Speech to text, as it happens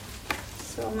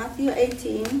So Matthew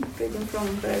 18, reading from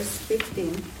verse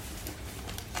 15.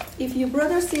 If your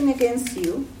brother sin against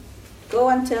you, go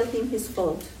and tell him his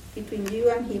fault, between you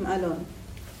and him alone.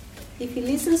 If he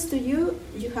listens to you,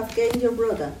 you have gained your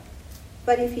brother.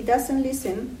 But if he doesn't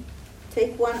listen,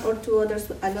 take one or two others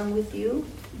along with you,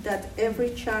 that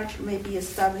every charge may be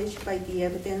established by the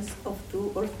evidence of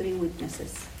 2 or 3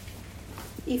 witnesses.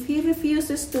 If he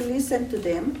refuses to listen to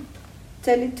them,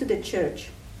 tell it to the church.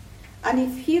 And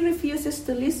if he refuses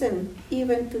to listen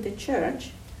even to the church,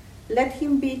 let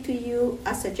him be to you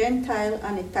as a Gentile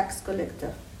and a tax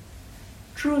collector.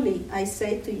 Truly, I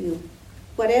say to you,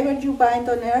 whatever you bind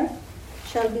on earth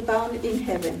shall be bound in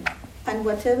heaven, and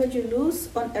whatever you loose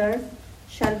on earth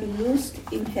shall be loosed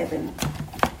in heaven.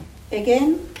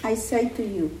 Again, I say to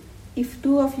you, if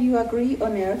 2 of you agree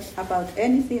on earth about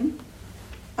anything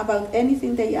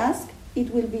they ask,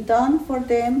 it will be done for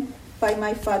them by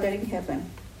my Father in heaven.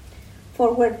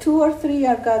 For where 2 or 3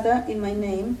 are gathered in my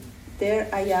name, there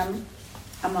I am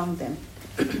among them.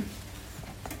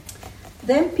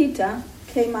 Then Peter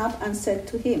came up and said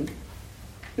to him,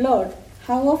 Lord,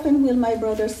 how often will my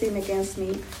brother sin against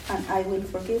me, and I will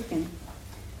forgive him?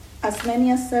 As many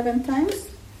as 7 times?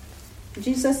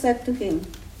 Jesus said to him,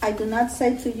 I do not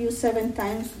say to you 7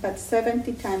 times, but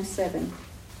 70 times 7.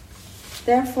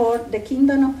 Therefore, the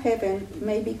kingdom of heaven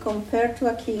may be compared to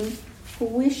a king who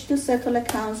wished to settle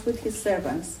accounts with his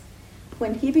servants.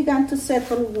 When he began to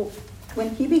settle,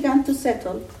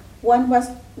 one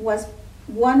was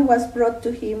brought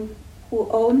to him who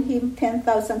owed him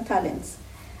 10,000 talents.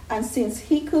 And since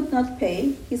he could not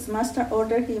pay, his master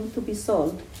ordered him to be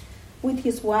sold, with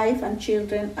his wife and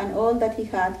children and all that he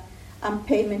had, and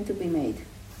payment to be made.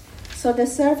 So the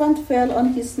servant fell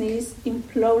on his knees,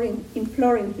 imploring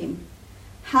him,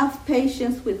 have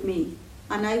patience with me,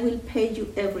 and I will pay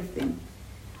you everything.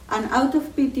 And out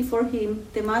of pity for him,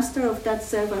 the master of that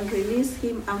servant released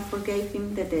him and forgave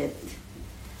him the debt.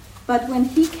 But when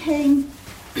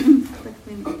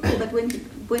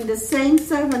the same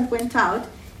servant went out,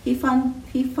 he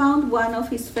found one of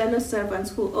his fellow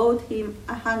servants who owed him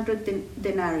 100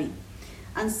 denarii.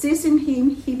 And seizing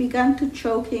him, he began to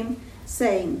choke him,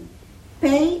 saying,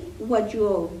 Pay what you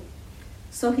owe.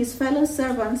 So his fellow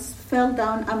servants fell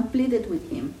down and pleaded with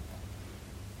him,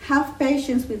 Have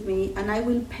patience with me, and I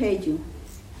will pay you.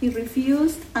 He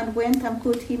refused and went and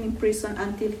put him in prison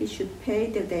until he should pay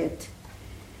the debt.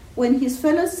 When his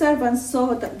fellow servants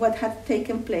saw what had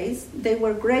taken place, they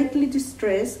were greatly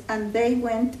distressed, and they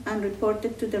went and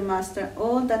reported to their master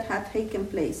all that had taken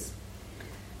place.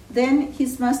 Then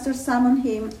his master summoned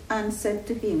him and said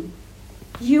to him,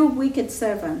 You wicked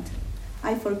servant,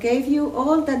 I forgave you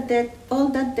all that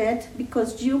debt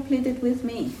because you pleaded with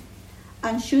me.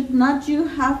 And should not you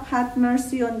have had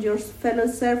mercy on your fellow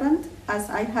servant, as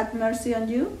I had mercy on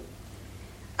you?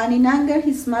 And in anger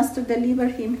his master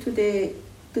delivered him to the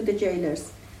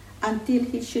jailers, until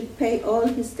he should pay all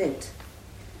his debt.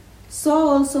 So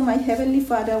also my heavenly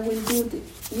Father will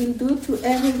do to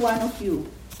every one of you,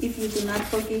 if you do not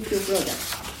forgive your brother.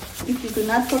 If you do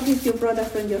not forgive your brother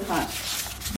from your heart.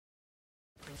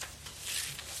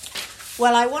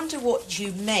 Well, I wonder what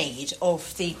you made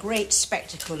of the great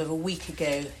spectacle of a week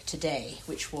ago today,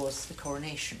 which was the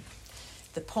coronation.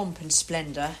 The pomp and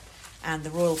splendour, and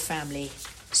the royal family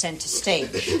centre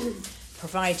stage,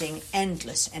 providing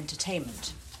endless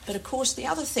entertainment. But of course, the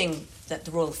other thing that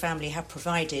the royal family have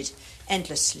provided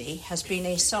endlessly has been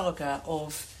a saga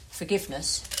of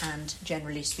forgiveness and,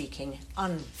 generally speaking,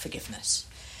 unforgiveness.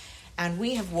 And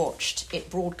we have watched it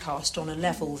broadcast on a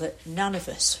level that none of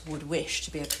us would wish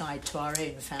to be applied to our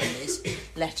own families,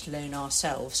 let alone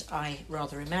ourselves, I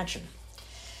rather imagine.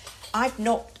 I've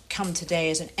not come today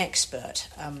as an expert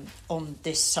on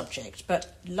this subject,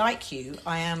 but like you,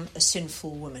 I am a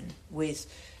sinful woman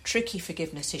with tricky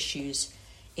forgiveness issues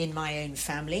in my own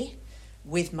family,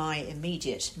 with my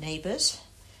immediate neighbours.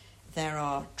 There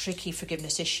are tricky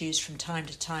forgiveness issues from time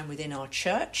to time within our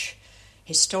church.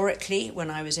 Historically,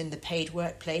 when I was in the paid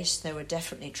workplace, there were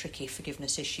definitely tricky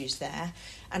forgiveness issues there.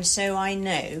 And so I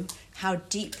know how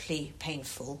deeply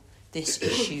painful this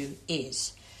issue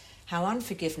is, how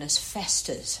unforgiveness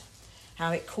festers,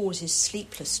 how it causes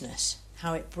sleeplessness,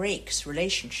 how it breaks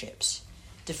relationships,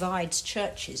 divides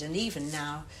churches, and even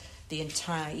now the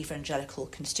entire evangelical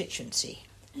constituency.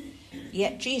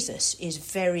 Yet Jesus is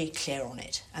very clear on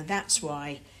it, and that's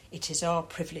why it is our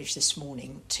privilege this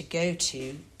morning to go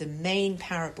to the main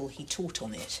parable he taught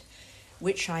on it,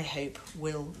 which I hope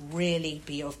will really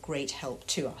be of great help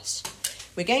to us.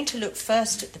 We're going to look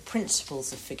first at the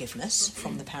principles of forgiveness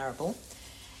from the parable,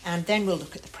 and then we'll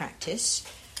look at the practice,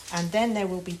 and then there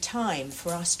will be time for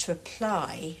us to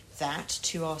apply that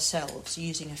to ourselves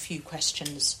using a few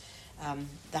questions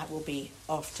that will be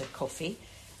after coffee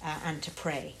and to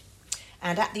pray.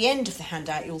 And at the end of the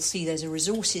handout, you'll see there's a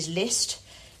resources list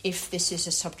if this is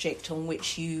a subject on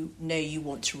which you know you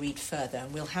want to read further.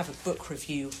 And we'll have a book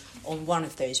review on one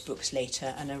of those books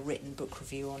later and a written book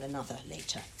review on another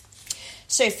later.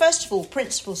 So first of all,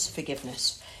 principles of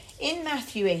forgiveness. In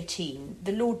Matthew 18,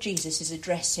 the Lord Jesus is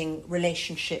addressing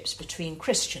relationships between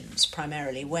Christians,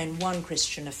 primarily, when one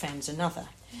Christian offends another.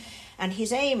 And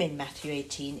his aim in Matthew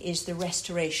 18 is the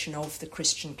restoration of the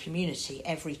Christian community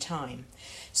every time.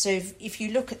 So if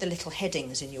you look at the little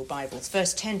headings in your Bibles,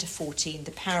 verse 10 to 14,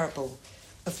 the parable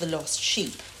of the lost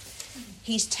sheep,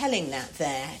 he's telling that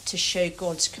there to show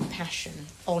God's compassion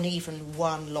on even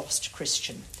one lost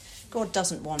Christian. God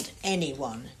doesn't want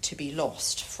anyone to be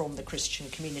lost from the Christian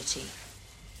community.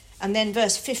 And then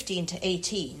verse 15 to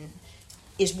 18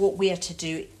 is what we are to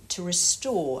do to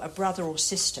restore a brother or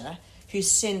sister whose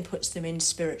sin puts them in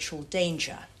spiritual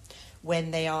danger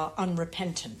when they are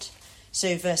unrepentant.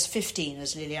 So verse 15,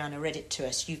 as Liliana read it to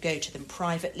us, you go to them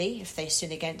privately if they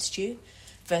sin against you.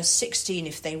 Verse 16,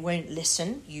 if they won't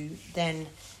listen, you then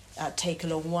take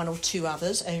along one or two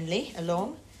others only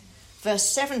along. Verse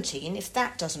 17, if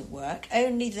that doesn't work,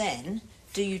 only then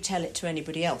do you tell it to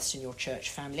anybody else in your church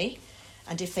family.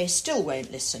 And if they still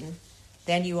won't listen,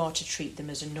 then you are to treat them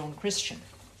as a non-Christian.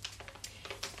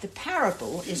 The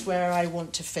parable is where I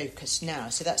want to focus now.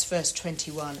 So that's verse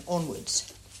 21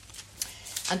 onwards.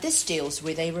 And this deals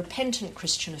with a repentant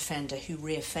Christian offender who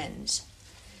reoffends.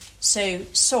 So,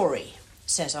 sorry,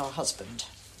 says our husband,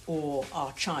 or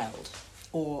our child,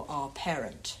 or our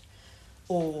parent,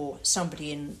 or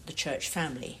somebody in the church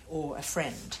family, or a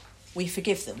friend. We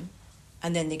forgive them,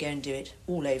 and then they go and do it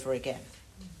all over again.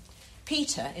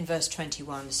 Peter, in verse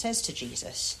 21, says to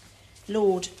Jesus,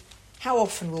 Lord, how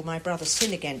often will my brother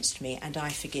sin against me and I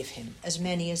forgive him? As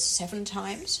many as 7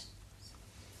 times?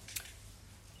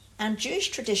 And Jewish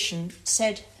tradition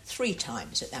said 3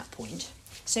 times at that point.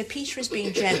 So Peter is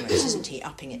being generous, isn't he,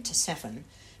 upping it to 7.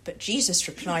 But Jesus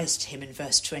replies to him in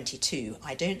verse 22,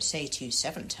 I don't say to you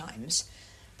 7 times,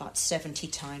 but 70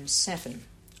 times 7.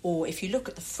 Or if you look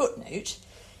at the footnote,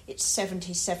 it's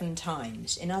 77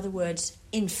 times. In other words,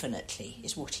 infinitely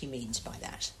is what he means by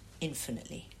that,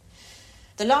 infinitely.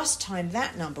 The last time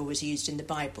that number was used in the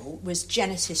Bible was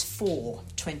Genesis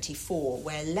 4:24,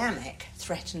 where Lamech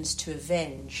threatens to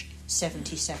avenge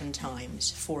 77 times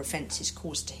for offences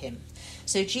caused to him.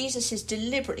 So Jesus is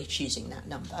deliberately choosing that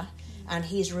number, and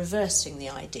he is reversing the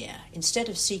idea. Instead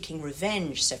of seeking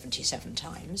revenge 77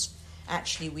 times,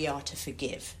 actually we are to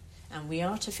forgive, and we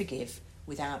are to forgive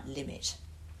without limit.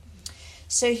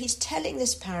 So he's telling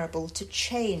this parable to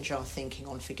change our thinking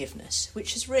on forgiveness,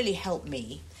 which has really helped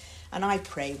me, and I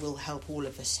pray will help all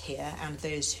of us here and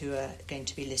those who are going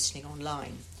to be listening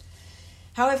online.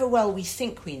 However well we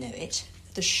think we know it,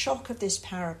 the shock of this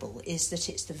parable is that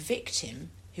it's the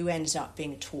victim who ends up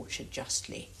being tortured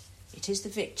justly. It is the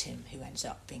victim who ends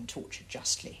up being tortured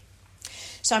justly.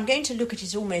 So I'm going to look at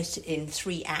it almost in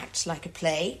 3 acts, like a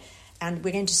play, and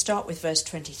we're going to start with verse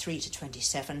 23 to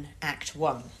 27, Act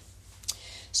 1.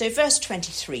 So verse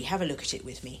 23, have a look at it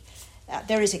with me.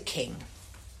 There is a king.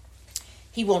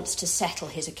 He wants to settle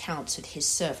his accounts with his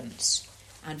servants.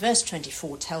 And verse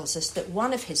 24 tells us that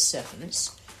one of his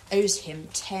servants owes him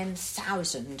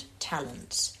 10,000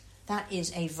 talents. That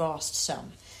is a vast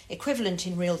sum, equivalent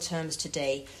in real terms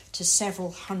today to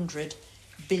several £100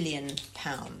 billion.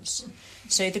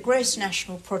 So the gross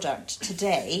national product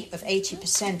today of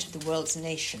 80% of the world's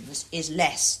nations is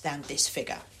less than this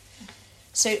figure.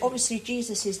 So obviously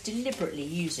Jesus is deliberately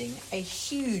using a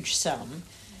huge sum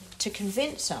to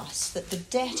convince us that the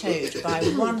debt owed by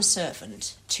one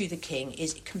servant to the king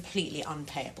is completely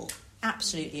unpayable,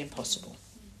 absolutely impossible.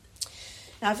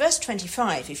 Now, verse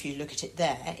 25, if you look at it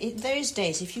there, in those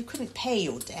days, if you couldn't pay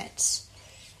your debts,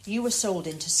 you were sold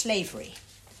into slavery.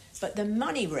 But the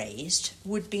money raised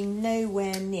would be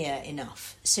nowhere near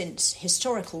enough, since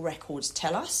historical records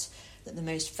tell us that the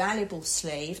most valuable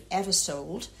slave ever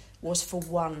sold was for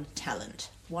 1 talent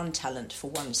for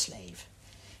one slave.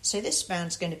 So this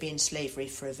man's going to be in slavery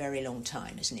for a very long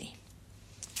time, isn't he?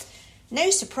 No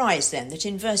surprise then that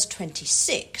in verse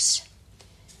 26,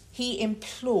 he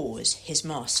implores his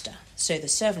master. So the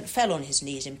servant fell on his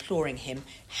knees, imploring him,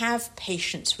 have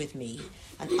patience with me,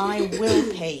 and I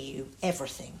will pay you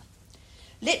everything.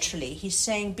 Literally, he's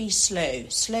saying, be slow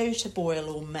to boil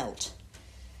or melt.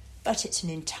 But it's an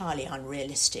entirely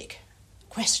unrealistic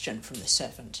question from the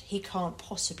servant. He can't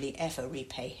possibly ever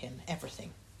repay him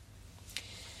everything.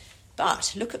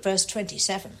 But look at verse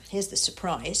 27. Here's the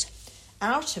surprise.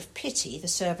 out of pity, the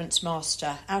servant's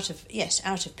master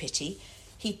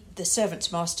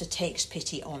takes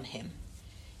pity on him.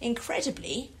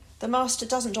 Incredibly, the master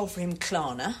doesn't offer him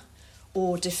klarna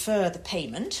or defer the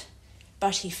payment,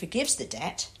 but he forgives the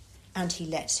debt and he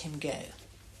lets him go.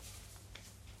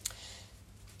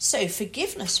 So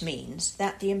forgiveness means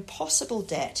that the impossible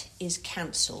debt is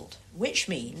cancelled, which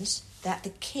means that the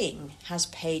king has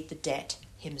paid the debt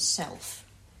himself.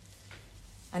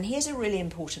 And here's a really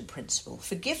important principle.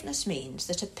 Forgiveness means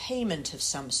that a payment of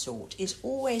some sort is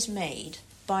always made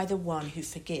by the one who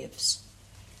forgives.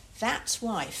 That's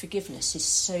why forgiveness is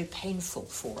so painful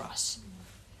for us.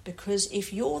 Because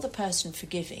if you're the person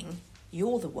forgiving,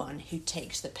 you're the one who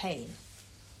takes the pain.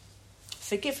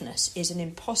 Forgiveness is an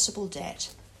impossible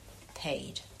debt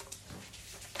paid.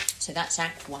 So that's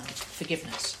Act 1,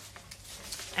 forgiveness.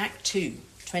 Act 2,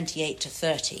 28 to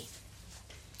 30.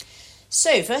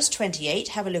 So, verse 28,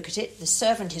 have a look at it. The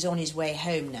servant is on his way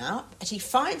home now, but he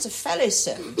finds a fellow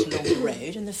servant along the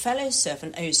road, and the fellow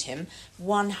servant owes him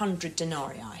 100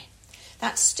 denarii.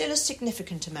 That's still a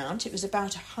significant amount. It was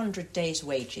about 100 days'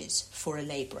 wages for a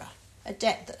labourer, a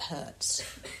debt that hurts.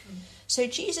 So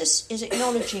Jesus is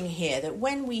acknowledging here that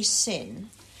when we sin,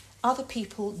 other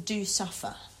people do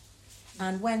suffer.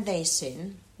 And when they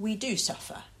sin, we do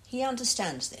suffer. He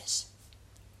understands this.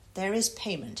 There is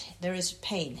payment, there is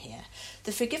pain here.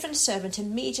 The forgiven servant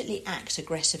immediately acts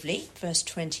aggressively, verse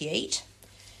 28,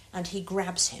 and he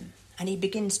grabs him, and he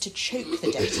begins to choke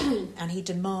the debtor, and he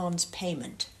demands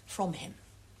payment from him.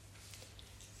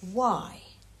 Why?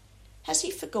 Has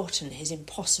he forgotten his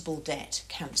impossible debt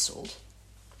cancelled?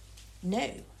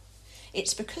 No.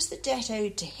 It's because the debt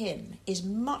owed to him is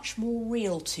much more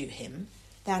real to him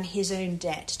than his own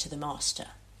debt to the master.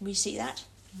 We see that?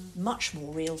 Much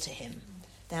more real to him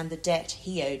than the debt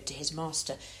he owed to his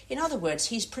master. In other words,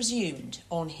 he's presumed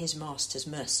on his master's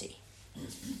mercy.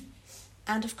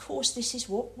 And of course, this is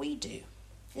what we do,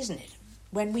 isn't it?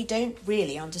 When we don't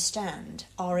really understand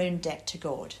our own debt to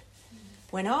God.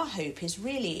 When our hope is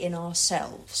really in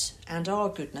ourselves and our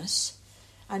goodness,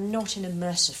 and not in a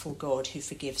merciful God who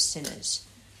forgives sinners.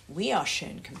 We are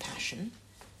shown compassion,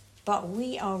 but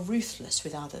we are ruthless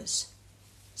with others,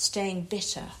 staying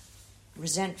bitter,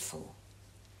 resentful,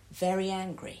 very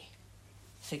angry.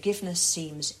 Forgiveness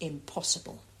seems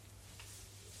impossible.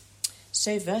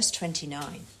 So verse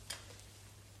 29.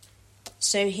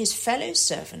 So his fellow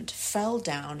servant fell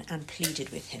down and pleaded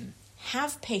with him,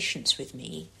 "Have patience with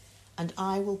me, and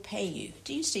I will pay you."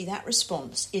 Do you see that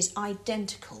response is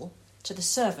identical to the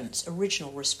servant's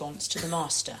original response to the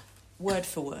master, word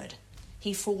for word.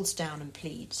 He falls down and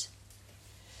pleads.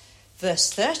 Verse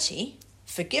 30,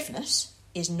 forgiveness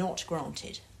is not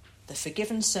granted. The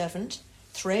forgiven servant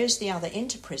throws the other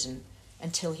into prison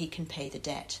until he can pay the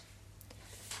debt.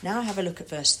 Now have a look at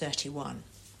verse 31.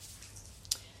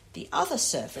 The other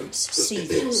servants see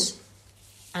this,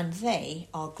 and they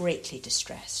are greatly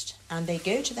distressed, and they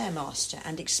go to their master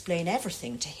and explain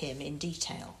everything to him in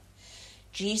detail.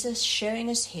 Jesus showing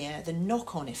us here the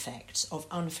knock-on effects of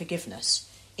unforgiveness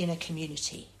in a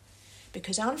community,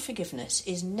 because unforgiveness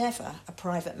is never a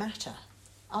private matter.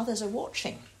 Others are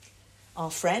watching.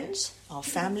 Our friends, our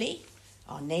family,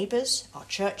 our neighbours, our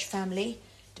church family,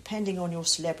 depending on your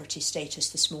celebrity status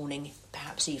this morning,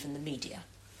 perhaps even the media.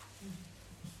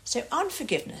 So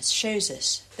unforgiveness shows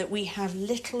us that we have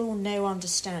little or no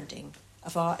understanding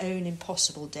of our own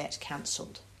impossible debt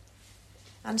cancelled.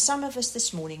 And some of us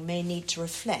this morning may need to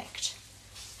reflect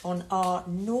on our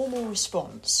normal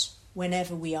response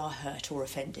whenever we are hurt or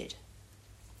offended.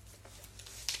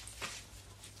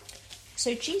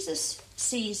 So Jesus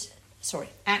sees,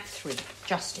 Act 3,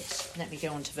 justice. Let me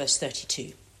go on to verse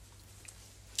 32.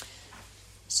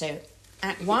 So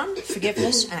Act 1,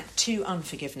 forgiveness. Act 2,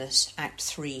 unforgiveness. Act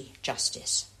 3,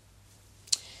 justice.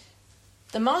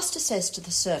 The master says to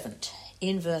the servant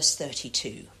in verse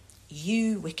 32,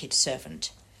 "You wicked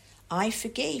servant, I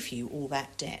forgave you all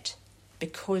that debt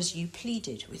because you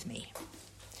pleaded with me.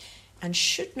 And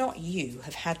should not you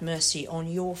have had mercy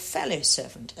on your fellow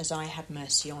servant as I had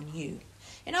mercy on you?"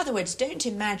 In other words, don't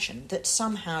imagine that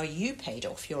somehow you paid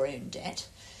off your own debt.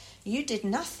 You did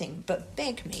nothing but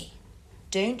beg me.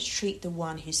 Don't treat the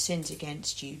one who sins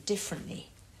against you differently.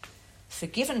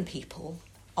 Forgiven people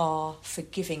are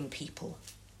forgiving people.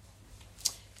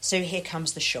 So here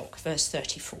comes the shock, verse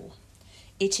 34.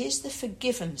 It is the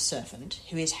forgiven servant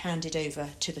who is handed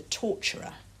over to the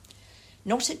torturer.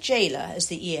 Not a jailer, as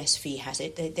the ESV has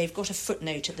it. They've got a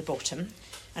footnote at the bottom,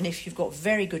 and if you've got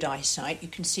very good eyesight, you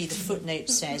can see the footnote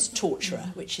says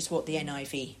torturer, which is what the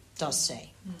NIV does say.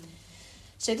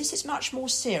 So this is much more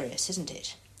serious, isn't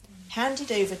it?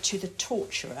 Handed over to the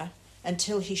torturer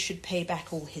until he should pay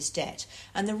back all his debt.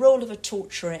 And the role of a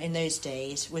torturer in those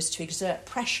days was to exert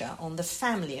pressure on the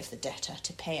family of the debtor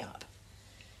to pay up,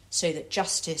 so that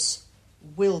justice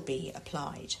will be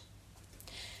applied.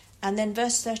 And then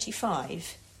verse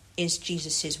 35 is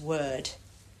Jesus' word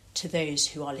to those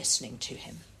who are listening to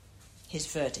him, his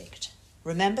verdict.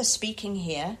 Remember, speaking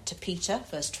here to Peter,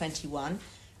 verse 21,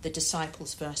 the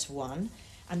disciples, verse 1,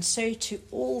 and so to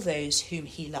all those whom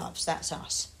he loves, that's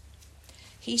us.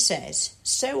 He says,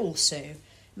 so also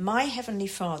my heavenly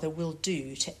Father will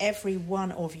do to every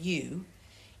one of you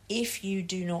if you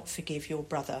do not forgive your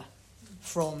brother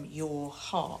from your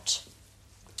heart.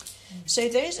 So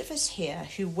those of us here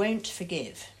who won't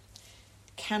forgive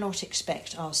cannot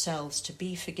expect ourselves to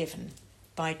be forgiven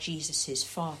by Jesus'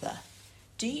 Father.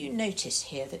 Do you notice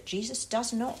here that Jesus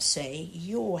does not say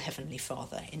your heavenly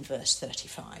Father in verse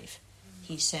 35?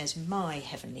 He says my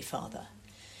heavenly Father.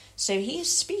 So he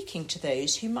is speaking to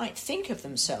those who might think of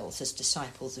themselves as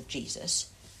disciples of Jesus,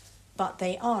 but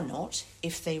they are not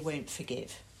if they won't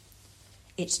forgive.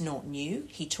 It's not new.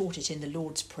 He taught it in the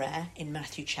Lord's Prayer in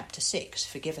Matthew chapter 6.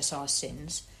 Forgive us our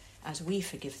sins as we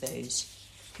forgive those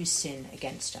who sin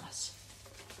against us.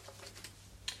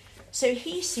 So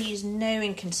he sees no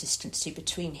inconsistency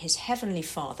between his heavenly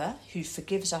Father, who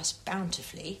forgives us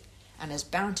bountifully, and as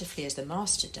bountifully as the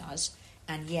Master does,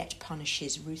 and yet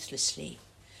punishes ruthlessly.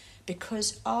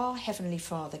 Because our heavenly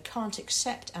Father can't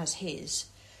accept as his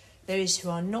those who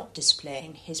are not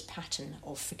displaying his pattern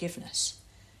of forgiveness.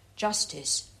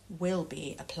 Justice will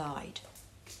be applied.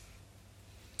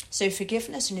 So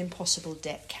forgiveness and impossible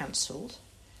debt cancelled.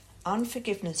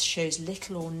 Unforgiveness shows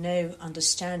little or no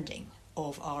understanding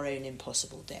of our own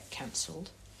impossible debt cancelled.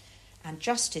 And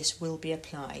justice will be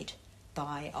applied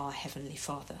by our heavenly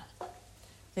Father.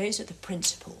 Those are the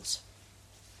principles.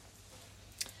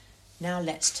 Now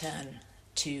let's turn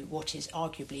to what is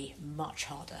arguably much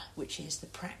harder, which is the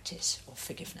practice of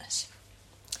forgiveness.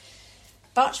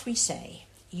 But we say,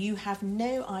 you have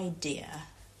no idea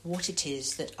what it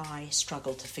is that I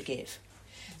struggle to forgive.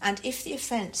 And if the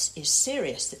offence is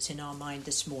serious that's in our mind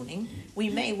this morning, we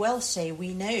may well say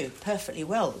we know perfectly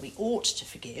well that we ought to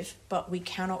forgive, but we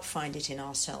cannot find it in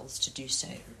ourselves to do so.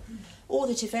 Or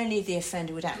that if only the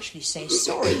offender would actually say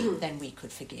sorry, then we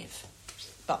could forgive.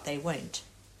 But they won't.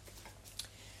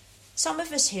 Some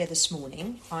of us here this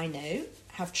morning, I know,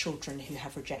 have children who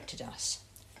have rejected us.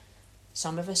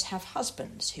 Some of us have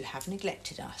husbands who have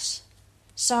neglected us.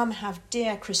 Some have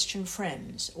dear Christian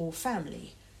friends or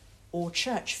family, or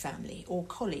church family, or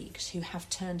colleagues who have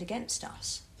turned against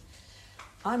us.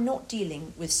 I'm not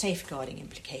dealing with safeguarding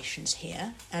implications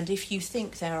here, and if you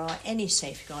think there are any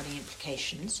safeguarding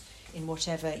implications in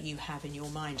whatever you have in your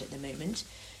mind at the moment,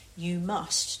 you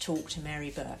must talk to Mary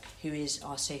Burke, who is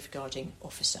our safeguarding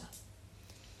officer.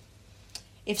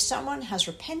 If someone has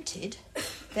repented,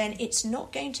 then it's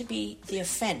not going to be the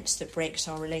offence that breaks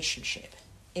our relationship.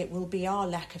 It will be our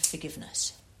lack of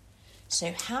forgiveness.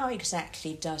 So how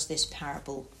exactly does this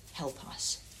parable help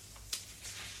us?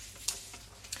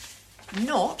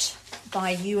 Not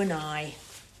by you and I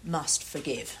must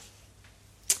forgive.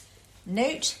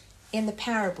 Note in the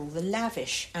parable the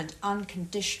lavish and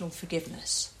unconditional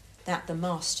forgiveness that the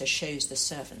master shows the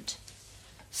servant.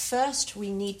 First,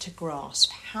 we need to grasp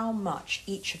how much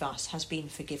each of us has been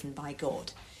forgiven by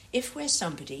God. If we're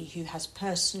somebody who has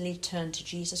personally turned to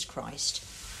Jesus Christ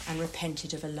and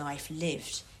repented of a life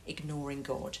lived ignoring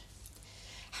God.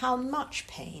 How much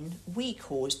pain we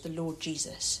caused the Lord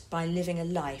Jesus by living a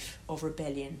life of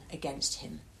rebellion against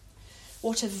him.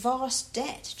 What a vast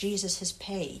debt Jesus has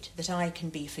paid that I can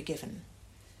be forgiven.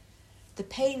 The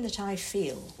pain that I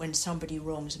feel when somebody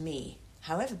wrongs me,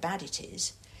 however bad it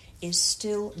is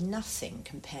still nothing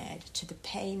compared to the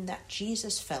pain that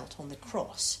Jesus felt on the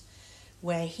cross,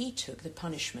 where he took the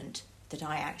punishment that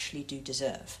I actually do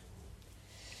deserve.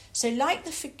 So like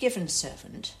the forgiven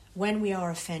servant, when we are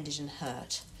offended and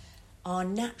hurt, our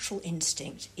natural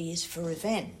instinct is for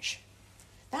revenge.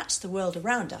 That's the world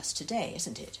around us today,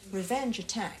 isn't it? Revenge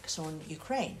attacks on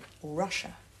Ukraine or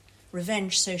Russia.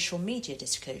 Revenge social media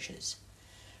disclosures.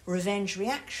 Revenge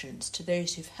reactions to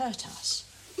those who've hurt us.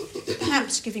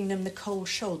 Perhaps giving them the cold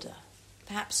shoulder.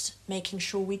 Perhaps making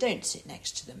sure we don't sit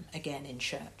next to them again in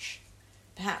church.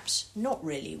 Perhaps not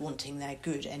really wanting their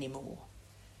good anymore.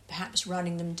 Perhaps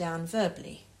running them down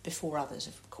verbally, before others,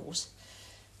 of course.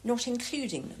 Not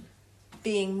including them.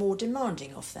 Being more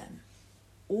demanding of them.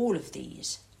 All of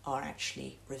these are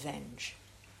actually revenge.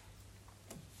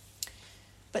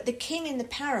 But the king in the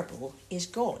parable is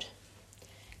God,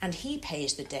 and he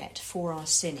pays the debt for our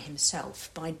sin himself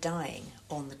by dying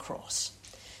on the cross.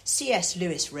 C.S.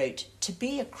 Lewis wrote, "To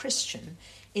be a Christian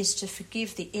is to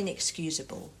forgive the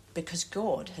inexcusable because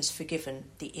God has forgiven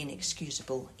the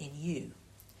inexcusable in you.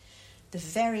 The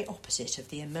very opposite of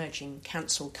the emerging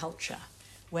cancel culture,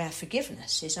 where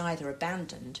forgiveness is either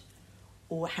abandoned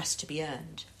or has to be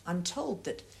earned. I'm told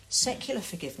that secular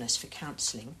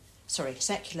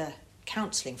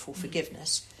counselling for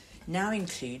forgiveness now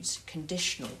includes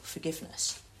conditional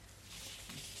forgiveness.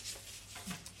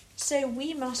 So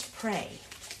we must pray,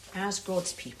 as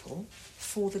God's people,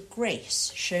 for the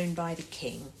grace shown by the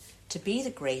King to be the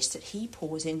grace that he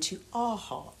pours into our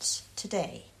hearts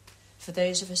today, for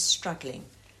those of us struggling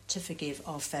to forgive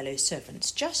our fellow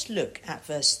servants. Just look at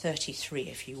verse 33,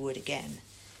 if you would, again.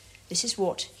 This is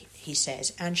what he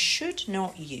says, "And should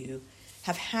not you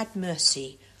have had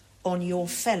mercy on your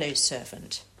fellow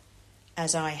servant,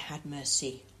 as I had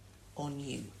mercy on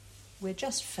you?" We're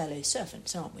just fellow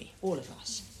servants, aren't we? All of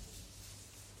us.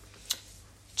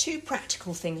 Two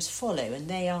practical things follow, and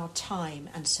they are time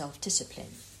and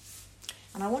self-discipline.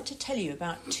 And I want to tell you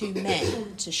about two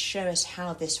men to show us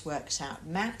how this works out,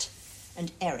 Matt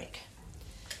and Eric.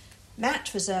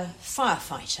 Matt was a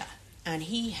firefighter, and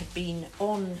he had been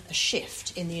on a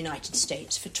shift in the United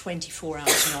States for 24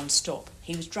 hours non-stop.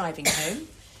 He was driving home,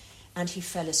 and he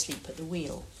fell asleep at the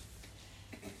wheel.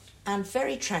 And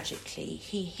very tragically,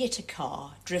 he hit a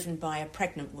car driven by a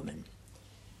pregnant woman.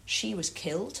 She was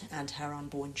killed, and her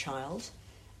unborn child,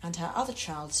 and her other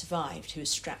child survived, who was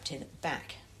strapped in at the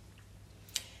back.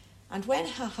 And when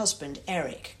her husband,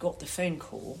 Eric, got the phone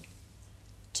call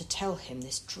to tell him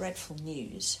this dreadful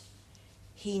news,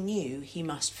 he knew he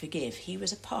must forgive. He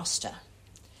was a pastor,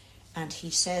 and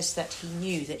he says that he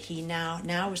knew that he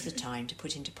now was the time to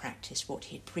put into practice what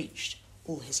he had preached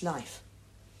all his life.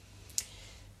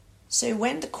 So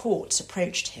when the courts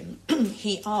approached him,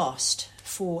 he asked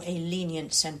for a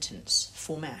lenient sentence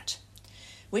for Matt,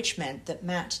 which meant that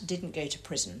Matt didn't go to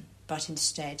prison, but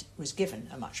instead was given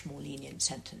a much more lenient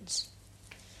sentence.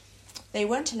 They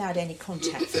weren't allowed any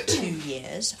contact for 2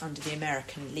 years under the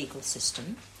American legal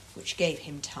system, which gave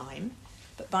him time,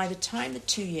 but by the time the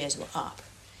 2 years were up,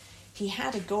 he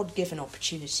had a God-given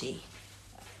opportunity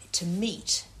to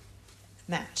meet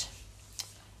Matt,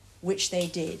 which they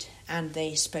did, and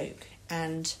they spoke.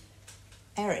 And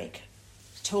Eric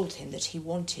told him that he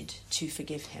wanted to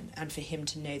forgive him and for him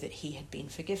to know that he had been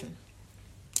forgiven.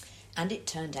 And it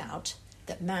turned out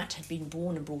that Matt had been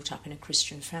born and brought up in a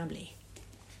Christian family.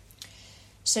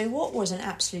 So what was an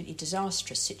absolutely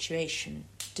disastrous situation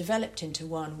developed into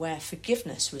one where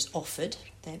forgiveness was offered.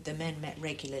 The men met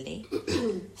regularly.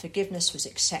 Forgiveness was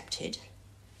accepted.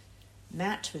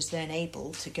 Matt was then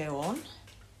able to go on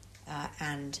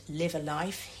and live a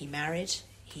life. He married.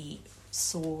 He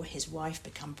saw his wife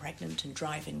become pregnant and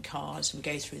drive in cars and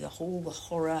go through the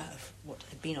horror of what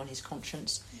had been on his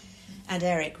conscience. And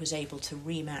Eric was able to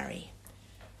remarry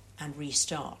and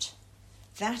restart.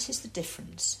 That is the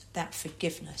difference that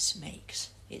forgiveness makes.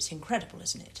 It's incredible,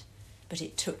 isn't it? But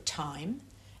it took time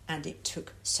and it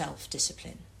took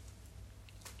self-discipline.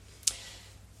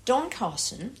 Don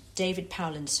Carson, David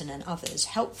Powlinson and others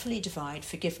helpfully divide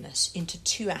forgiveness into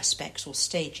 2 aspects or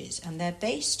stages, and they're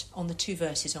based on the 2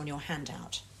 verses on your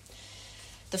handout.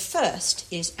 The first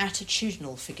is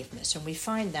attitudinal forgiveness, and we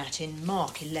find that in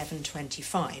Mark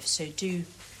 11:25, so do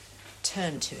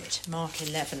turn to it. Mark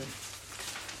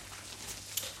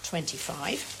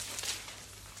 11:25.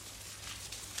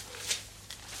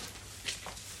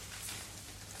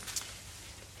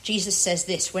 Jesus says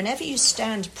this: "Whenever you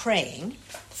stand praying,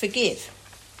 forgive.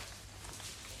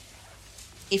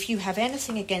 If you have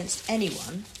anything against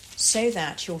anyone, so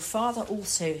that your Father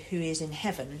also who is in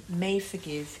heaven may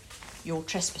forgive your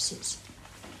trespasses."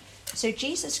 So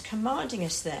Jesus commanding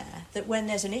us there that when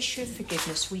there's an issue of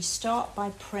forgiveness, we start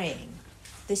by praying.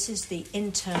 This is the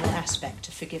internal aspect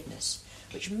of forgiveness,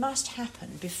 which must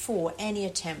happen before any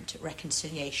attempt at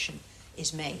reconciliation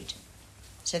is made.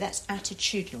 So that's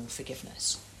attitudinal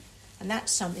forgiveness. And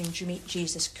that's something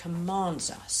Jesus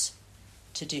commands us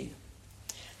to do.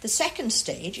 The second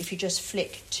stage, if you just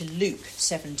flick to Luke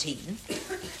 17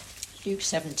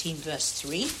 verse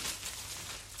 3.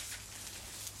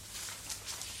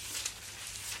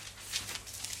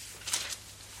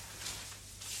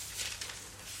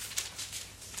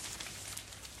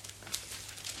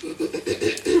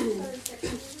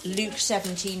 Luke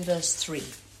 17 verse 3.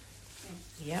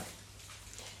 Yep.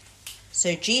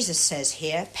 So Jesus says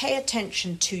here, "Pay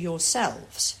attention to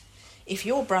yourselves. If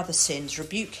your brother sins,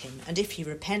 rebuke him, and if he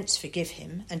repents, forgive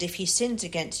him. And if he sins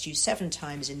against you 7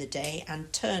 times in the day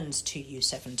and turns to you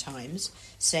 7 times,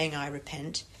 saying, 'I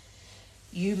repent,'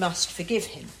 you must forgive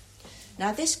him."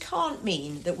 Now, this can't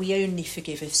mean that we only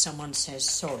forgive if someone says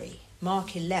sorry.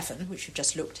 Mark 11, which we've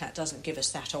just looked at, doesn't give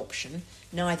us that option,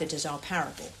 neither does our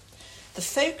parable. The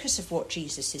focus of what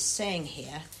Jesus is saying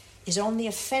here is on the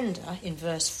offender in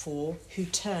verse 4 who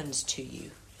turns to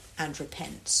you and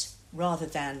repents, rather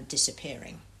than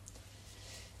disappearing.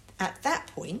 At that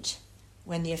point,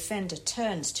 when the offender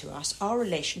turns to us, our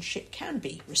relationship can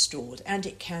be restored, and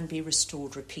it can be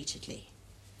restored repeatedly.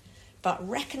 But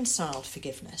reconciled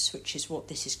forgiveness, which is what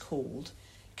this is called,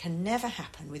 can never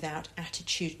happen without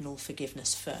attitudinal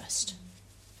forgiveness first.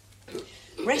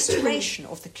 Restoration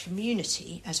of the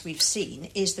community, as we've seen,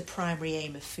 is the primary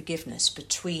aim of forgiveness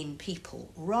between people,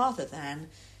 rather than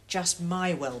just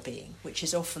my well-being, which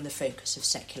is often the focus of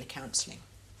secular counselling.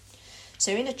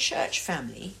 So in a church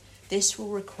family, this will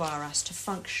require us to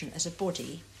function as a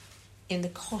body in the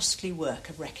costly work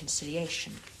of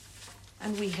reconciliation.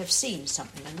 And we have seen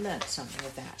something and learnt something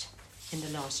of that in the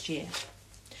last year.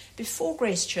 Before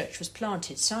Grace Church was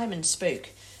planted, Simon spoke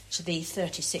to the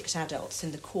 36 adults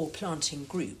in the core planting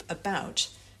group about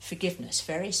forgiveness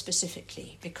very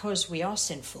specifically, because we are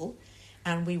sinful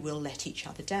and we will let each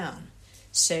other down.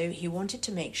 So he wanted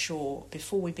to make sure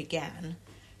before we began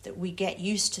that we get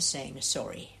used to saying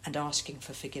sorry and asking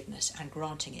for forgiveness and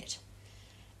granting it.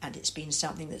 And it's been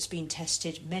something that's been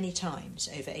tested many times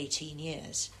over 18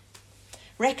 years.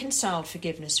 Reconciled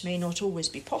forgiveness may not always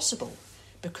be possible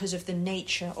because of the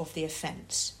nature of the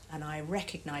offence, and I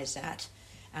recognise that.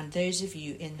 And those of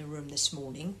you in the room this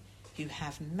morning who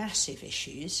have massive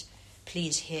issues,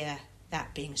 please hear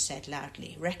that being said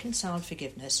loudly. Reconciled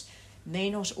forgiveness may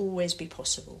not always be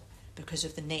possible because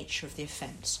of the nature of the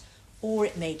offence, or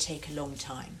it may take a long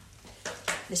time.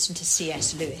 Listen to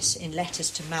C.S. Lewis in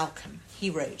Letters to Malcolm. He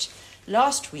wrote,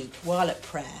 "Last week, while at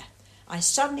prayer, I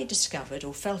suddenly discovered,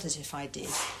 or felt as if I did,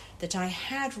 that I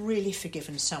had really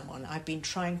forgiven someone I've been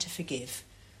trying to forgive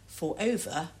for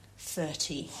over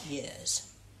 30 years.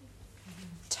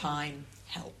 Time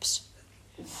helps."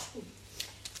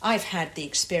 I've had the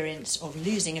experience of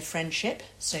losing a friendship,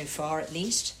 so far at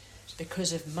least,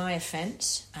 because of my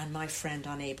offence and my friend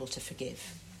unable to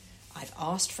forgive. I've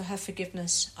asked for her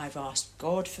forgiveness. I've asked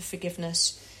God for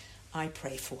forgiveness. I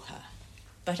pray for her.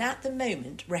 But at the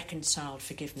moment, reconciled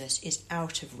forgiveness is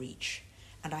out of reach,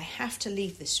 and I have to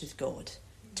leave this with God.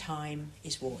 Time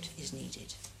is what is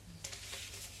needed.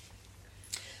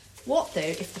 What, though,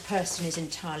 if the person is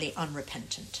entirely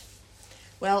unrepentant?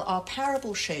 Well, our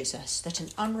parable shows us that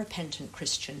an unrepentant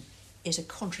Christian is a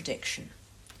contradiction.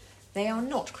 They are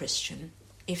not Christian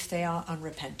if they are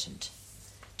unrepentant.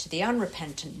 To the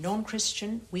unrepentant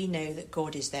non-Christian, we know that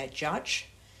God is their judge,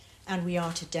 and we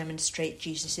are to demonstrate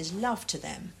Jesus' love to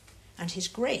them and his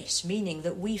grace, meaning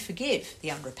that we forgive the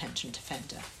unrepentant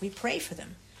offender. We pray for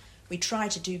them. We try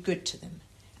to do good to them,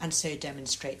 and so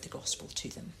demonstrate the gospel to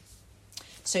them.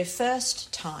 So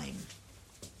first, time.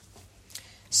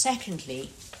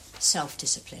 Secondly,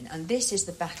 self-discipline, and this is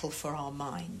the battle for our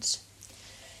minds.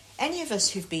 Any of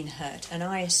us who've been hurt, and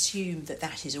I assume that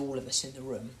that is all of us in the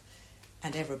room,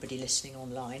 and everybody listening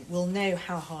online, will know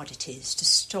how hard it is to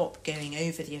stop going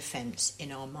over the offence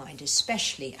in our mind,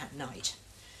 especially at night.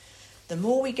 The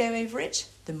more we go over it,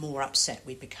 the more upset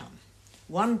we become.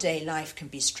 One day life can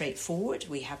be straightforward.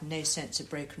 We have no sense of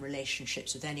broken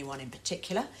relationships with anyone in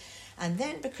particular. And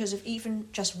then because of even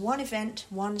just one event,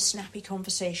 one snappy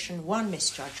conversation, one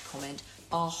misjudged comment,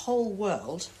 our whole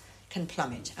world can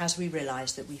plummet as we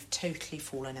realise that we've totally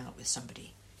fallen out with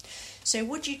somebody. So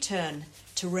would you turn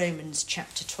to Romans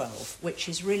chapter 12, which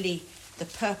is really the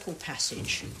purple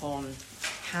passage on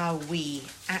how we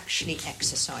actually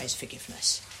exercise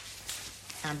forgiveness,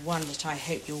 and one that I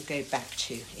hope you'll go back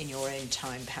to in your own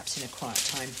time, perhaps in a quiet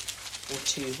time or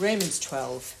two. Romans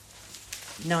 12,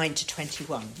 9 to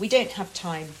 21. We don't have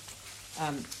time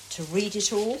to read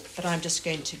it all, but I'm just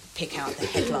going to pick out the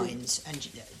headlines and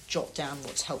jot down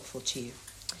what's helpful to you.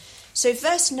 So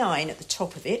verse 9 at the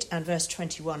top of it and verse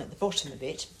 21 at the bottom of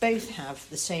it both have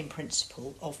the same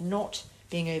principle of not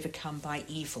being overcome by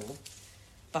evil,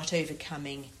 but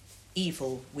overcoming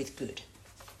evil with good.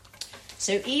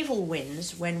 So evil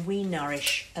wins when we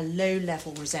nourish a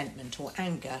low-level resentment or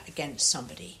anger against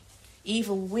somebody.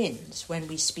 Evil wins when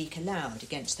we speak aloud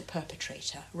against the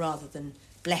perpetrator rather than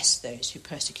bless those who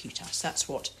persecute us. That's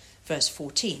what verse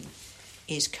 14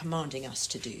 is commanding us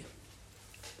to do.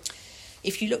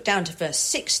 If you look down to verse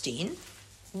 16,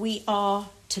 we are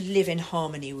to live in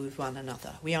harmony with one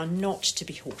another. We are not to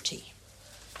be haughty.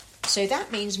 So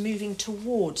that means moving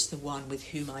towards the one with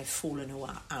whom I've fallen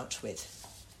out with,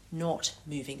 not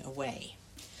moving away.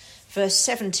 Verse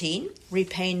 17,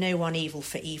 repay no one evil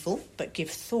for evil, but give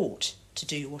thought to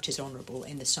do what is honourable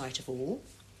in the sight of all.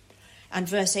 And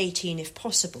verse 18, if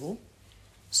possible,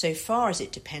 So far as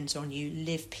it depends on you,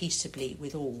 live peaceably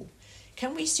with all.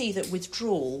 Can we see that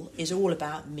withdrawal is all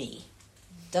about me?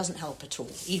 Doesn't help at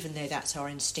all, even though that's our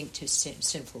instinctive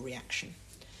sinful reaction.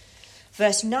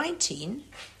 Verse 19,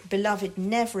 beloved,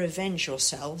 never avenge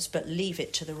yourselves, but leave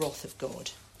it to the wrath of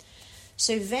God.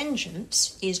 So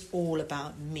vengeance is all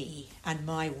about me and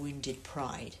my wounded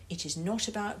pride. It is not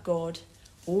about God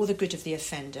or the good of the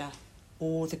offender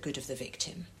or the good of the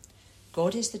victim.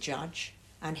 God is the judge,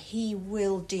 and he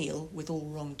will deal with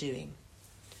all wrongdoing.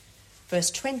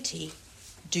 Verse 20,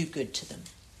 do good to them.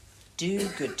 Do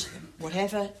good to them,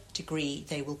 whatever degree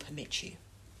they will permit you.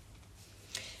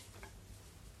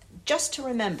 Just to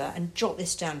remember and jot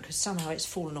this down because somehow it's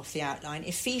fallen off the outline,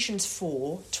 Ephesians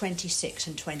 4, 26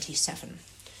 and 27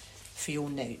 for your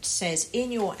notes says,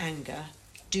 in your anger,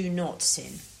 do not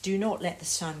sin. Do not let the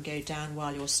sun go down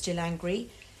while you're still angry,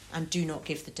 and do not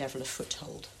give the devil a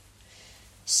foothold.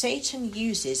 Satan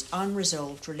uses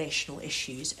unresolved relational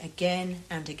issues again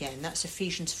and again. That's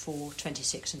Ephesians 4,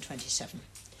 26 and 27.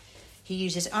 He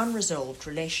uses unresolved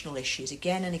relational issues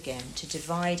again and again to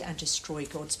divide and destroy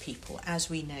God's people, as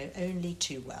we know only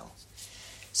too well.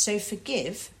 So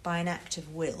forgive by an act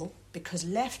of will, because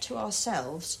left to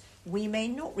ourselves, we may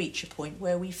not reach a point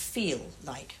where we feel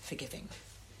like forgiving.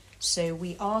 So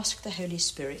we ask the Holy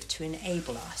Spirit to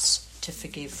enable us to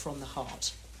forgive from the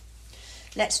heart.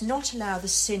 Let's not allow the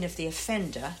sin of the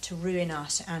offender to ruin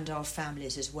us and our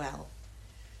families as well.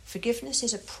 Forgiveness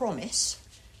is a promise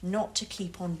not to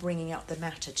keep on bringing up the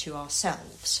matter to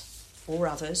ourselves or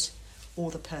others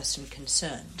or the person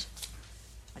concerned.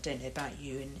 I don't know about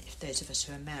you and if those of us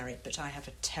who are married, but I have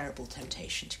a terrible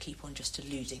temptation to keep on just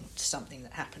alluding to something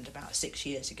that happened about 6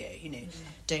 years ago.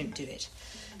 Don't do it.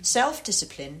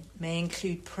 Self-discipline may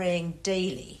include praying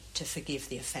daily to forgive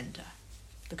the offender,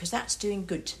 because that's doing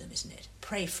good to them, isn't it?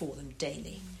 Pray for them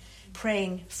daily.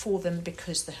 Praying for them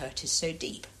because the hurt is so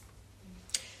deep.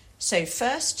 So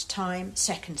first time,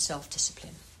 second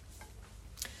self-discipline.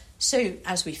 So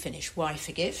as we finish, why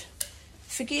forgive?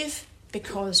 Forgive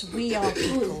because we are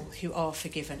people who are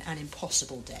forgiven an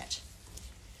impossible debt.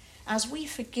 As we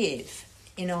forgive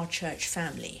in our church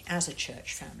family, as a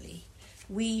church family,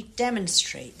 we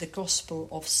demonstrate the gospel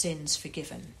of sins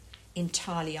forgiven,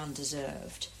 entirely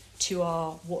undeserved, to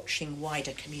our watching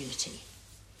wider community,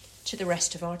 to the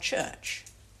rest of our church,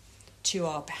 to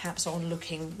our perhaps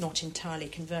onlooking, not entirely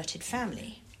converted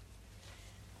family,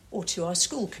 or to our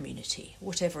school community,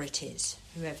 whatever it is,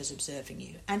 whoever's observing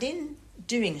you. And in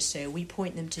doing so, we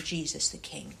point them to Jesus the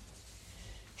King,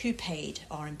 who paid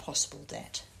our impossible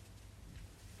debt.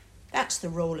 That's the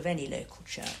role of any local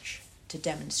church, to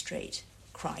demonstrate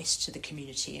Christ to the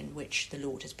community in which the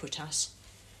Lord has put us.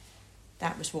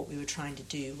 That was what we were trying to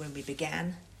do when we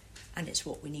began, and it's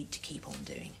what we need to keep on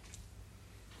doing.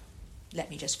 Let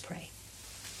me just pray.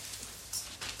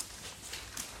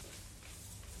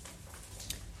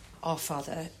 Our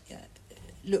Father,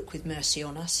 look with mercy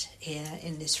on us here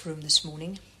in this room this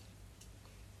morning.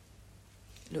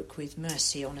 Look with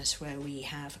mercy on us where we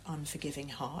have unforgiving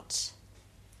hearts,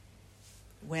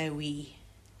 where we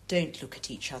don't look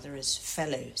at each other as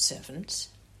fellow servants,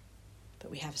 but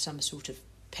we have some sort of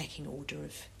pecking order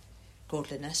of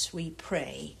godliness. We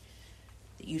pray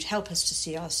that you'd help us to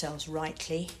see ourselves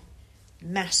rightly,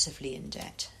 massively in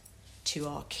debt to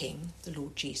our King, the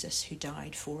Lord Jesus, who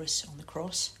died for us on the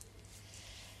cross.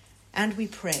 And we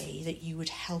pray that you would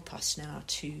help us now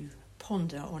to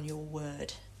ponder on your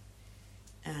word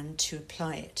and to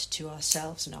apply it to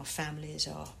ourselves and our families,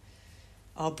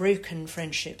 our broken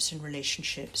friendships and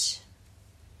relationships,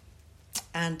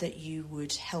 and that you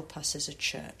would help us as a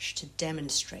church to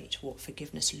demonstrate what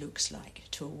forgiveness looks like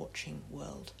to a watching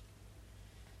world.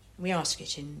 We ask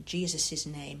it in Jesus'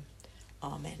 name.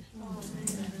 Amen.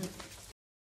 Amen.